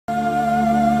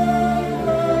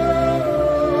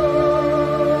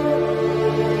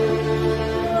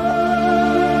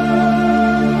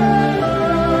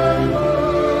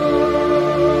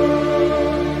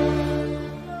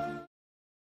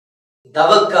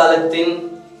காலத்தின்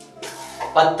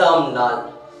 10ஆம் நாள்.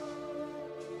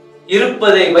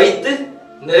 இருப்பதை வைத்து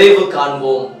நிறைவு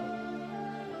காண்போம்.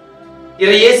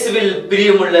 இயேசுவில்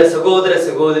பிரியமுள்ள சகோதர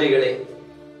சகோதரிகளே,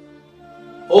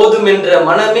 போதும் என்ற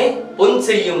மனமே பொன்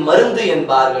செய்யும் மருந்து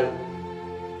என்பார்கள்.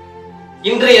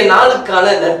 இன்றைய நாளுக்கான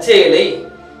நற்செயலை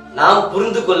நாம்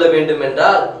புரிந்து கொள்ள வேண்டும்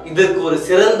என்றால் இதற்கு ஒரு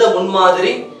சிறந்த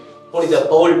முன்மாதிரி புனித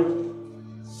பவுல்.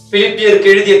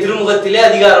 பிலிப்பியருக்கு எழுதிய திருமுகத்திலே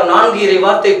அதிகாரம் 4 இறை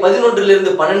வார்த்தை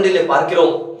 11 12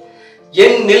 பார்க்கிறோம்.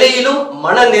 என் நிலையிலும்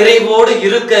மன நிறைவோடு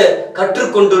இருக்க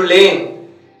கற்றுக்கொண்டுள்ளேன்.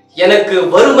 எனக்கு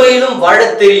வறுமையிலும்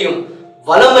வாழத் தெரியும்,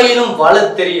 வளமையிலும்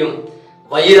வாழத் தெரியும்.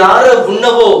 வயிறார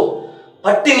உண்ணவோ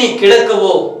பட்டினி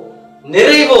கிடக்கவோ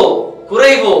நிறைவோ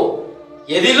குறைவோ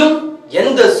எதிலும்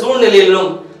எந்த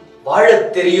சூழ்நிலையிலும்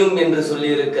வாழத் தெரியும் என்று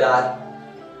சொல்லியிருக்கிறார்.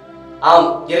 ஆம்,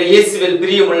 இயேசுவில்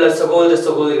பிரியமுள்ள சகோதர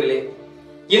சகோதரிகளே,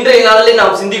 இன்றைய நாளிலே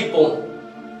நாம் சிந்திப்போம்.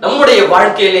 நம்முடைய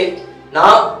வாழ்க்கையிலே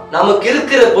நமக்கு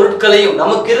இருக்கிற பொருட்களையும்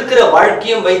நமக்கு இருக்கிற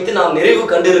வாழ்க்கையும் வைத்து நாம் நிறைவு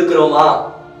கண்டிருக்கிறோமா?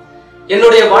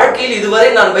 என்னுடைய வாழ்க்கையில் இதுவரை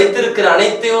நான் வைத்திருக்கிற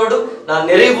அனைத்தையோடு நான்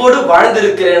நிறைவோடு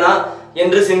வாழ்ந்திருக்கிறேனா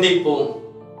என்று சிந்திப்போம்.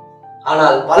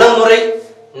 ஆனால் பலமுறை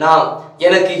நாம்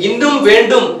எனக்கு இன்னும்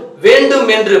வேண்டும் வேண்டும்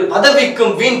என்று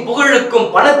பதவிக்கும் வீண்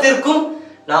புகழுக்கும் பணத்திற்கும்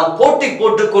நாம் போட்டி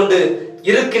போட்டுக்கொண்டு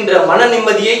இருக்கின்ற மன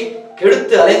நிம்மதியை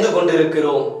கெடுத்து அலைந்து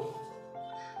கொண்டிருக்கிறோம்.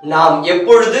 நாம்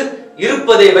எப்பொழுது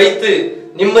இருப்பதை வைத்து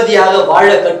நிம்மதியாக வாழ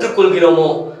கற்றுக்கொள்கிறோமோ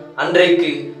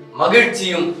அன்றைக்கு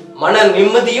மகிழ்ச்சியும் மன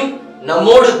நிம்மதியும்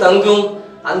நம்மோடு தங்கும்.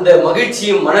 அந்த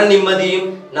மகிழ்ச்சியும் மன நிம்மதியும்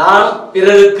நாம்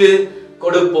பிறருக்கு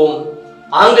கொடுப்போம்.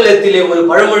 ஆங்கிலத்திலே ஒரு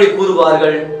பழமொழி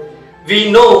கூறுவார்கள், we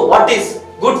know what is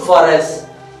good for us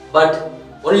but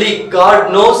only God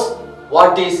knows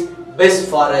what is best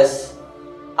for us.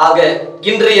 ஆக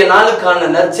இன்றைய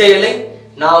நாளுக்கான நற்செயலை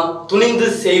நாம் துணிந்து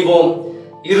செய்வோம்.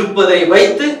 இருப்பதை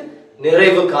வைத்து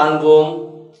நிறைவு காண்போம்.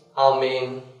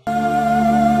 ஆமென்.